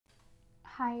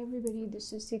Hi everybody,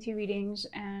 this is CT Readings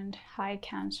and hi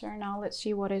Cancer. Now let's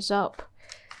see what is up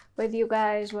with you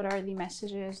guys. What are the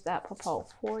messages that pop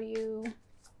out for you?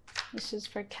 This is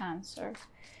for Cancer.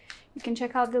 You can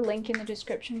check out the link in the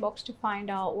description box to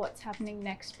find out what's happening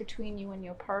next between you and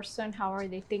your person. How are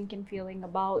they thinking, feeling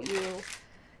about you?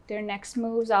 Their next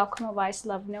moves, outcome, advice,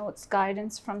 love notes,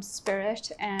 guidance from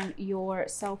spirit, and your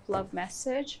self-love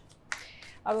message.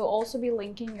 I will also be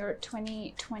linking your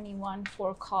 2021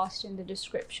 forecast in the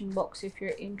description box if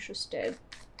you're interested.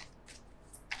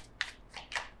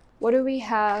 What do we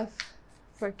have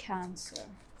for Cancer?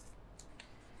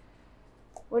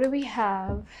 What do we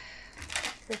have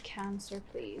for Cancer,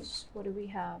 please? What do we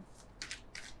have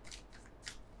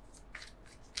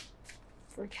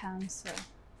for Cancer?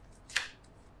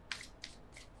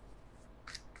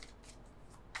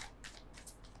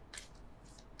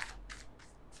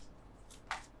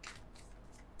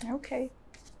 Okay.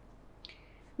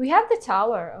 We have the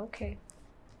Tower, okay.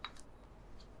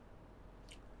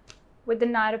 With the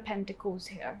Knight of Pentacles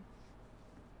here.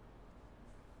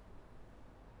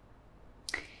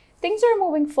 Things are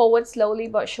moving forward slowly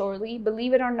but surely.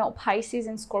 Believe it or not, Pisces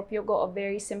and Scorpio got a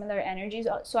very similar energies.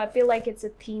 So I feel like it's a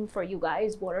theme for you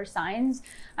guys, water signs.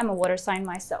 I'm a water sign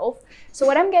myself. So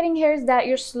what I'm getting here is that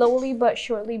you're slowly but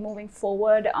surely moving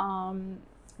forward.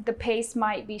 The pace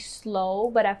might be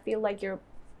slow, but I feel like you're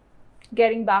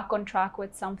getting back on track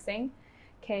with something.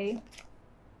 Okay.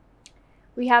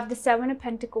 We have the Seven of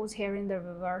Pentacles here in the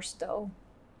reverse though.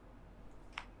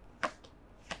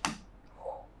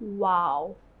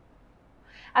 Wow.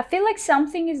 I feel like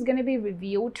something is going to be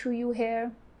revealed to you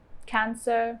here,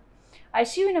 Cancer. I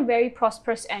see you in a very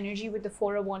prosperous energy with the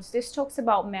Four of Wands. This talks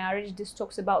about marriage. This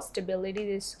talks about stability.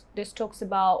 This talks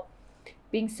about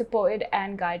being supported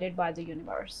and guided by the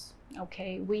universe.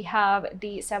 Okay, we have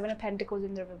the Seven of Pentacles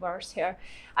in the reverse here.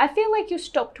 I feel like you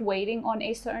stopped waiting on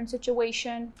a certain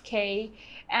situation, okay?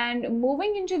 And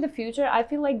moving into the future, I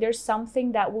feel like there's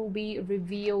something that will be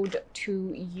revealed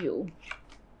to you.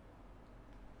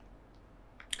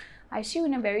 I see you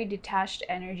in a very detached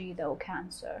energy though,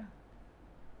 Cancer.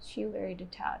 I see you very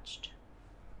detached.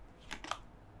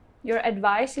 Your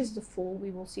advice is the Fool.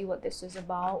 We will see what this is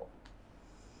about.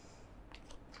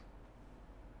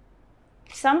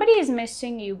 Somebody is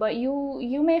missing you, but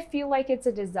you may feel like it's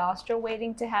a disaster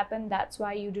waiting to happen. That's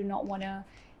why you do not want to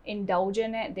indulge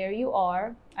in it. There you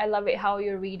are. I love it how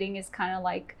your reading is kind of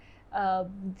like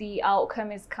the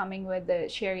outcome is coming with the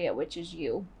Chariot, which is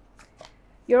you.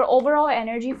 Your overall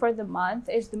energy for the month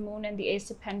is the Moon and the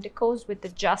Ace of Pentacles with the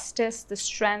Justice, the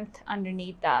Strength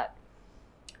underneath that.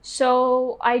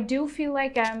 So I do feel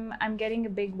like I'm getting a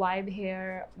big vibe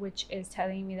here, which is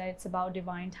telling me that it's about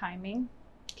divine timing.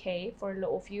 Okay, for a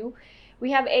lot of you.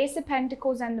 We have Ace of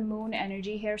Pentacles and the Moon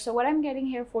energy here. So what I'm getting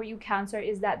here for you, Cancer,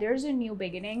 is that there's a new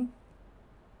beginning.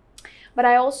 But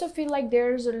I also feel like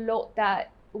there's a lot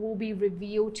that will be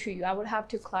revealed to you. I would have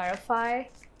to clarify,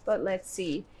 but let's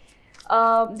see.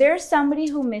 There's somebody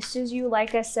who misses you,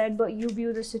 like I said, but you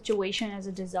view the situation as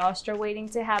a disaster waiting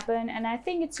to happen. And I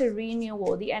think it's a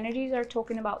renewal. The energies are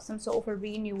talking about some sort of a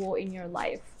renewal in your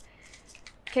life.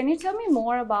 Can you tell me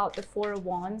more about the Four of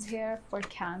Wands here for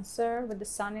Cancer with the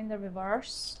Sun in the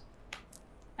reverse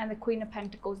and the Queen of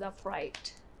Pentacles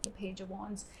upright, the Page of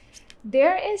Wands?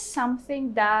 There is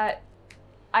something that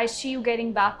I see you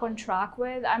getting back on track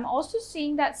with. I'm also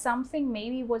seeing that something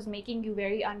maybe was making you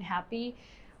very unhappy,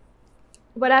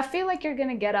 but I feel like you're going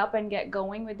to get up and get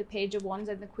going with the Page of Wands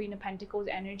and the Queen of Pentacles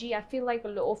energy. I feel like a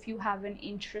lot of you have an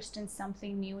interest in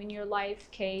something new in your life,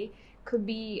 okay? Could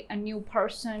be a new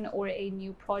person or a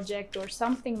new project or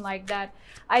something like that.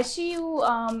 I see you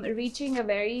reaching a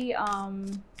very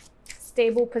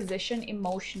stable position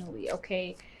emotionally,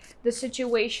 okay? The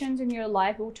situations in your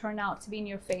life will turn out to be in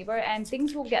your favor and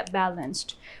things will get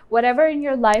balanced. Whatever in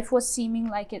your life was seeming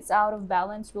like it's out of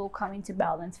balance will come into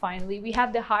balance finally. We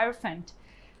have the Hierophant.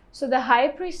 So the High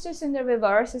Priestess in the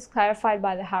reverse is clarified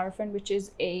by the Hierophant, which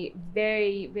is a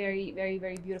very, very, very,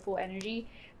 very beautiful energy.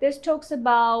 This talks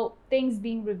about things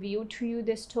being revealed to you.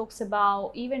 This talks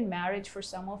about even marriage for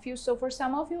some of you. So for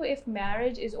some of you, if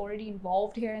marriage is already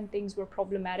involved here and things were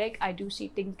problematic, I do see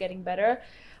things getting better.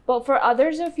 But for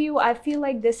others of you, I feel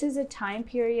like this is a time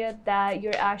period that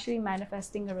you're actually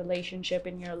manifesting a relationship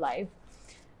in your life.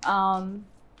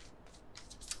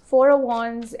 Four of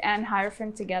Wands and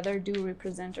Hierophant together do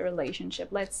represent a relationship.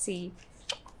 Let's see.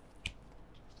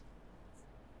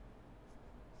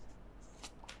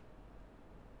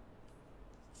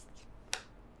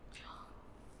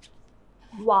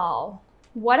 Wow.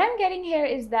 What I'm getting here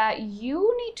is that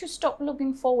you need to stop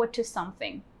looking forward to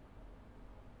something.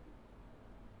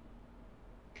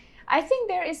 I think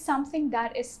there is something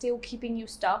that is still keeping you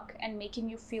stuck and making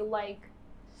you feel like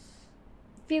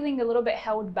feeling a little bit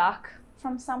held back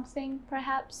from something,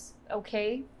 perhaps.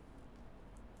 Okay.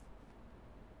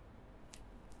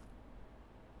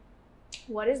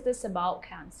 What is this about,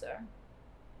 Cancer?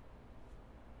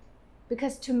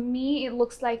 Because to me, it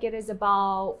looks like it is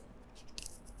about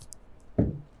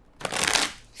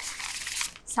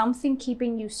something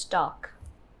keeping you stuck.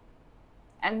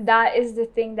 And that is the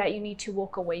thing that you need to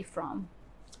walk away from.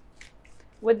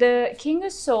 With the King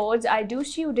of Swords, I do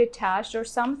see you detached, or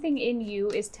something in you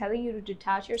is telling you to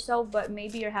detach yourself, but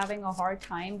maybe you're having a hard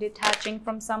time detaching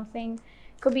from something.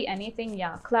 Could be anything.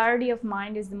 Yeah, clarity of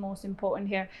mind is the most important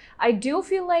here. I do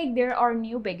feel like there are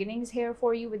new beginnings here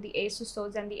for you with the Ace of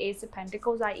Swords and the Ace of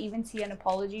Pentacles. I even see an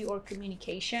apology or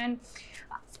communication.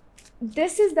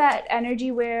 This is that energy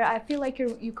where I feel like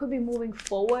you could be moving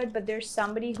forward, but there's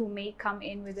somebody who may come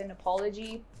in with an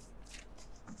apology,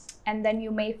 and then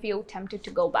you may feel tempted to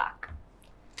go back.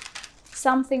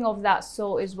 Something of that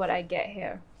sort is what I get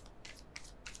here.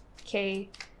 Okay.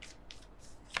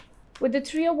 With the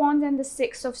Three of Wands and the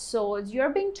Six of Swords, you're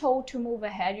being told to move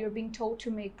ahead. You're being told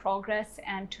to make progress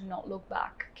and to not look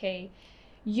back. Okay.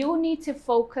 You need to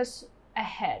focus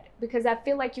ahead, because I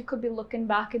feel like you could be looking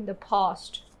back in the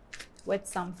past with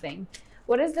something.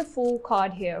 What is the Fool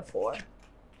card here for?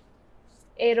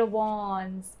 Eight of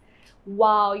Wands.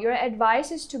 Wow, your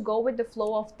advice is to go with the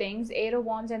flow of things. Eight of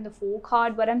Wands and the Fool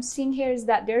card. What I'm seeing here is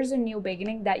that there's a new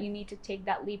beginning that you need to take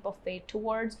that leap of faith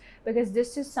towards, because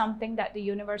this is something that the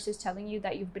universe is telling you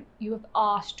that you have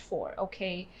asked for.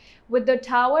 Okay. With the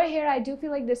Tower here, I do feel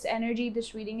like this energy,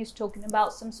 this reading is talking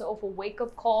about some sort of a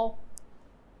wake-up call.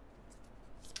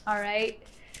 All right.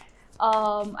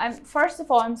 First of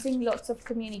all, I'm seeing lots of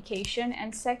communication,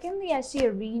 and secondly, I see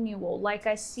a renewal. Like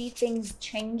I see things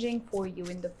changing for you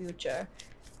in the future.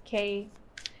 Okay.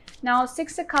 Now,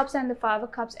 Six of Cups and the Five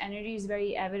of Cups energy is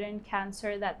very evident,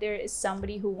 Cancer, that there is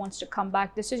somebody who wants to come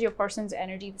back. This is your person's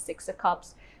energy, the Six of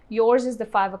Cups. Yours is the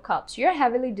Five of Cups. You're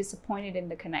heavily disappointed in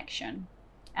the connection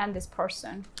and this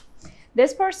person.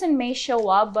 This person may show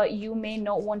up, but you may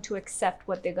not want to accept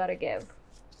what they gotta give.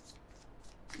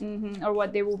 Or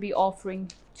what they will be offering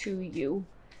to you.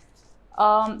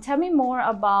 Tell me more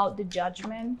about the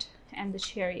Judgment and the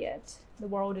Chariot, the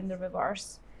World in the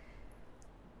reverse.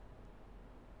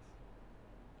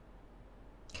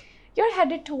 You're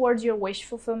headed towards your wish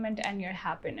fulfillment and your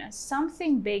happiness.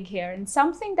 Something big here, and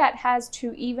something that has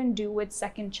to even do with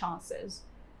second chances.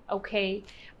 Okay,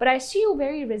 but I see you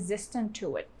very resistant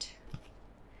to it.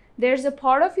 There's a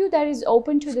part of you that is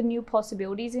open to the new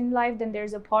possibilities in life. Then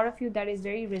there's a part of you that is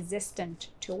very resistant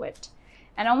to it.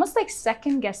 And almost like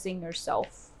second guessing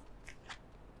yourself.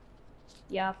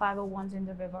 Yeah, Five of Wands in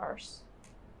the reverse.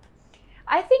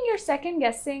 I think you're second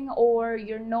guessing, or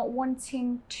you're not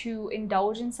wanting to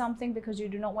indulge in something because you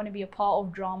do not want to be a part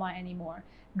of drama anymore.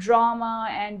 Drama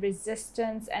and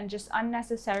resistance and just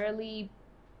unnecessarily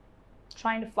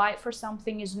trying to fight for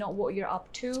something is not what you're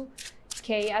up to.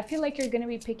 Okay, I feel like you're going to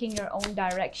be picking your own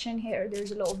direction here.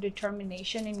 There's a lot of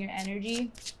determination in your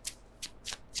energy.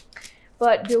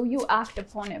 But do you act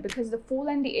upon it? Because the Fool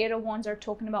and the Eight of Wands are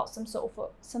talking about some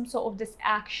sort of this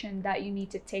action that you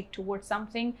need to take towards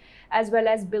something, as well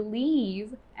as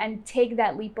believe and take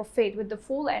that leap of faith. With the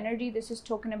Fool energy, this is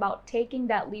talking about taking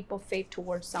that leap of faith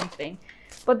towards something.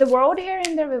 But the World here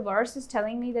in the reverse is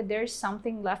telling me that there's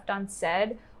something left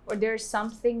unsaid, or there's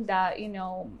something that, you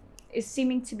know, is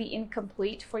seeming to be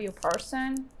incomplete for your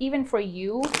person, even for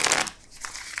you.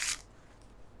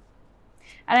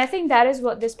 And I think that is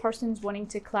what this person's wanting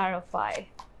to clarify.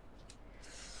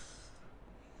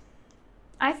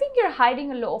 I think you're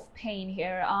hiding a lot of pain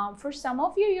here. For some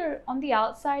of you, you're on the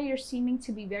outside, you're seeming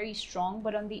to be very strong,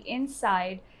 but on the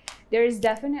inside, there is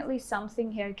definitely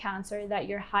something here, Cancer, that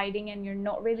you're hiding and you're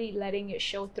not really letting it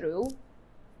show through.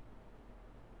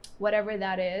 Whatever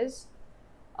that is.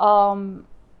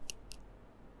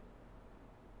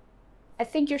 I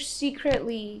think you're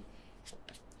secretly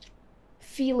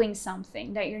feeling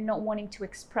something that you're not wanting to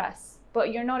express,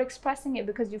 but you're not expressing it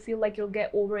because you feel like you'll get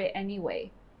over it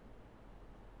anyway.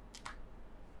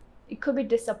 It could be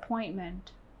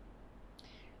disappointment.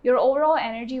 Your overall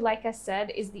energy, like I said,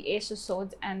 is the Ace of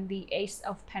Swords and the Ace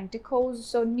of Pentacles.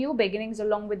 So new beginnings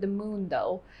along with the Moon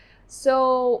though.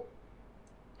 So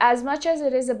as much as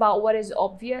it is about what is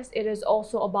obvious, it is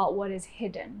also about what is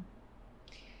hidden.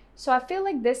 So I feel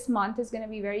like this month is going to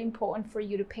be very important for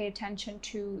you to pay attention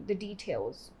to the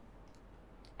details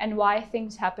and why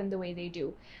things happen the way they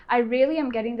do. I really am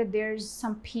getting that there's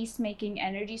some peacemaking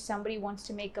energy. Somebody wants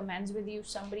to make amends with you.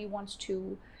 Somebody wants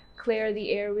to clear the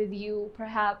air with you,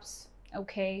 perhaps.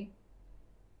 Okay.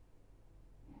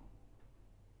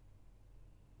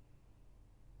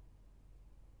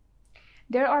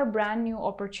 There are brand new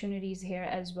opportunities here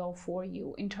as well for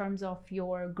you in terms of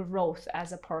your growth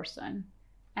as a person.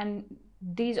 And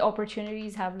these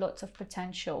opportunities have lots of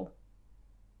potential.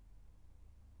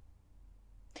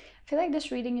 I feel like this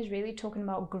reading is really talking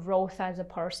about growth as a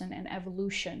person and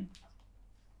evolution.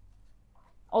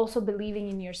 Also believing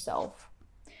in yourself.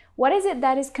 What is it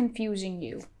that is confusing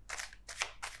you?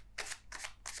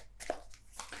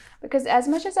 Because as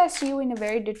much as I see you in a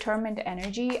very determined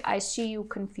energy, I see you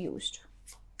confused.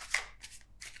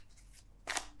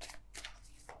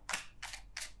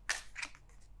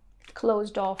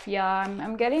 Closed off. Yeah,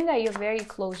 I'm getting that you're very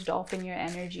closed off in your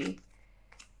energy.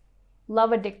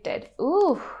 Love addicted.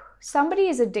 Ooh, somebody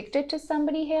is addicted to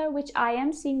somebody here, which I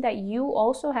am seeing that you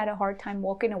also had a hard time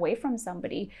walking away from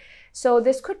somebody. So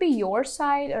this could be your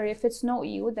side, or if it's not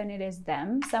you, then it is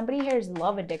them. Somebody here is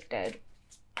love addicted.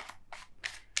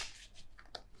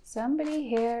 Somebody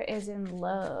here is in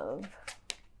love.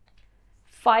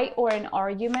 Fight or an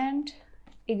argument.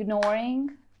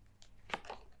 Ignoring.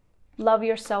 Love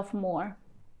yourself more.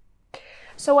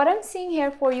 So what I'm seeing here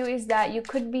for you is that you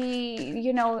could be,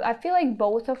 you know, I feel like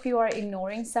both of you are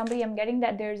ignoring somebody. I'm getting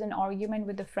that there's an argument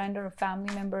with a friend or a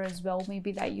family member as well,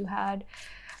 maybe that you had.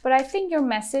 But I think your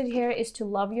message here is to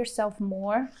love yourself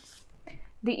more.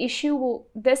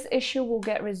 This issue will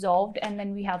get resolved, and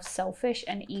then we have selfish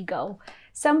and ego.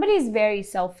 Somebody is very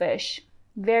selfish,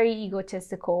 very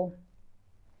egotistical.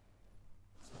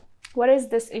 What is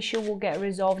this issue will get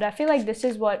resolved? I feel like this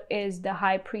is what is the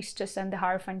High Priestess and the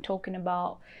Hierophant talking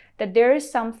about. That there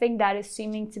is something that is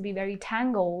seeming to be very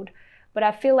tangled, but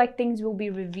I feel like things will be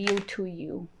revealed to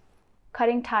you.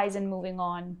 Cutting ties and moving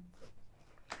on.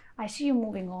 I see you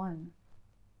moving on.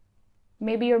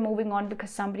 Maybe you're moving on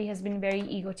because somebody has been very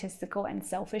egotistical and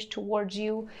selfish towards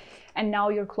you, and now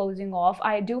you're closing off.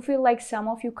 I do feel like some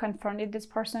of you confronted this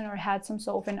person or had some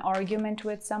sort of an argument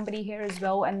with somebody here as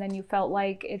well, and then you felt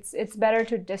like it's better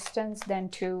to distance than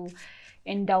to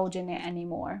indulge in it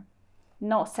anymore.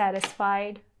 Not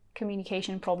satisfied.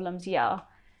 Communication problems, yeah.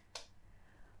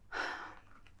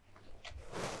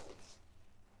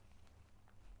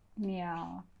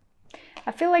 Yeah.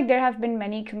 I feel like there have been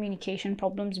many communication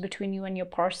problems between you and your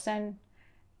person.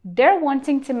 They're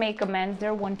wanting to make amends.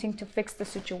 They're wanting to fix the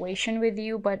situation with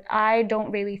you, but I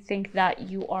don't really think that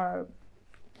you are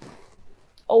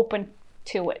open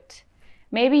to it.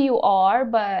 Maybe you are,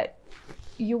 but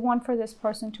you want for this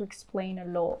person to explain a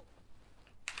lot.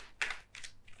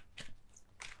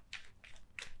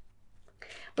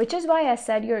 Which is why I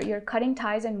said you're cutting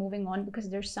ties and moving on, because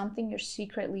there's something you're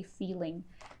secretly feeling.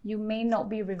 You may not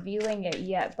be revealing it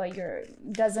yet, but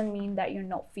doesn't mean that you're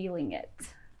not feeling it.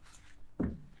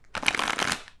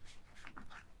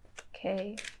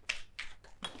 Okay.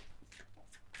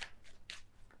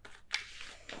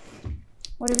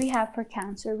 What do we have for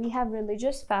Cancer? We have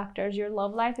religious factors. Your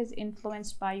love life is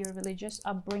influenced by your religious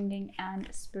upbringing and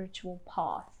spiritual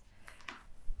path.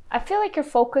 I feel like you're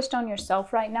focused on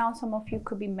yourself right now. Some of you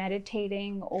could be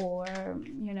meditating, or,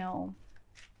 you know,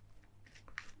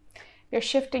 you're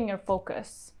shifting your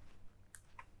focus.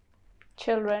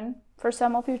 Children. For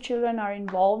some of you, children are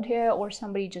involved here, or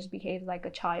somebody just behaves like a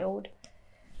child.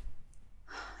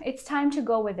 It's time to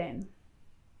go within.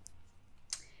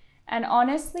 And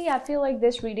honestly, I feel like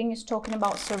this reading is talking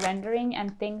about surrendering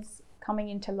and things coming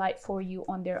into light for you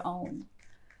on their own.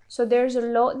 So there's a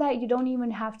lot that you don't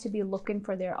even have to be looking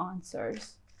for their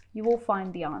answers. You will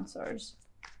find the answers.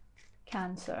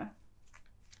 Cancer.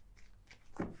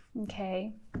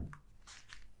 Okay.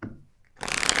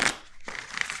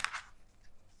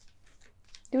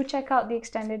 Do check out the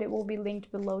extended. It will be linked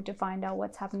below to find out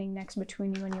what's happening next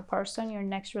between you and your person, your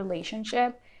next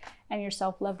relationship, and your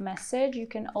self-love message. You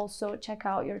can also check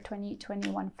out your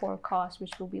 2021 forecast,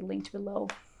 which will be linked below.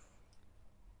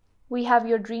 We have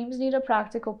your dreams need a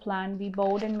practical plan. Be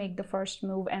bold and make the first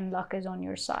move, and luck is on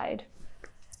your side.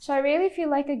 So I really feel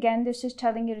like, again, this is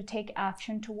telling you to take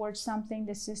action towards something.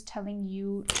 This is telling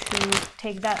you to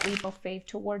take that leap of faith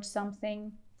towards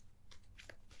something.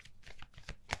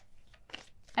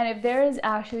 And if there is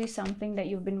actually something that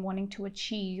you've been wanting to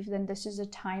achieve, then this is a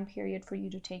time period for you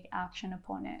to take action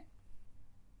upon it.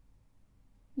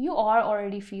 You are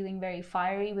already feeling very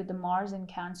fiery with the Mars and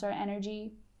Cancer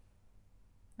energy.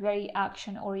 Very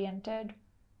action-oriented.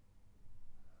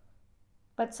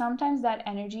 But sometimes that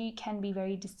energy can be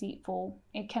very deceitful.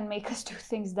 It can make us do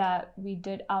things that we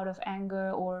did out of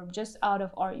anger or just out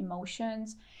of our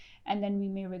emotions, and then we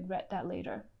may regret that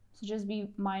later. So just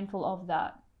be mindful of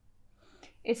that.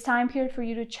 It's time period for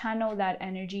you to channel that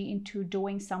energy into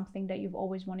doing something that you've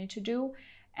always wanted to do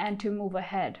and to move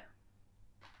ahead.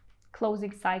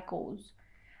 Closing cycles.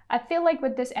 I feel like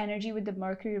with this energy, with the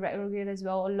Mercury retrograde as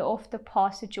well, a lot of the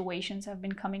past situations have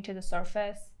been coming to the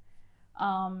surface.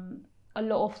 A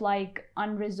lot of like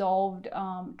unresolved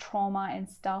trauma and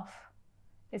stuff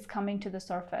is coming to the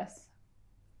surface.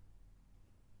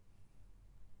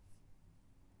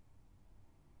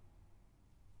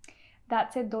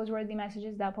 That's it. Those were the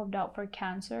messages that popped out for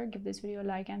Cancer. Give this video a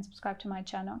like and subscribe to my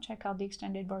channel. Check out the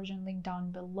extended version link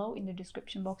down below in the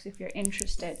description box if you're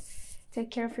interested. Take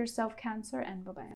care of yourself, Cancer, and bye-bye.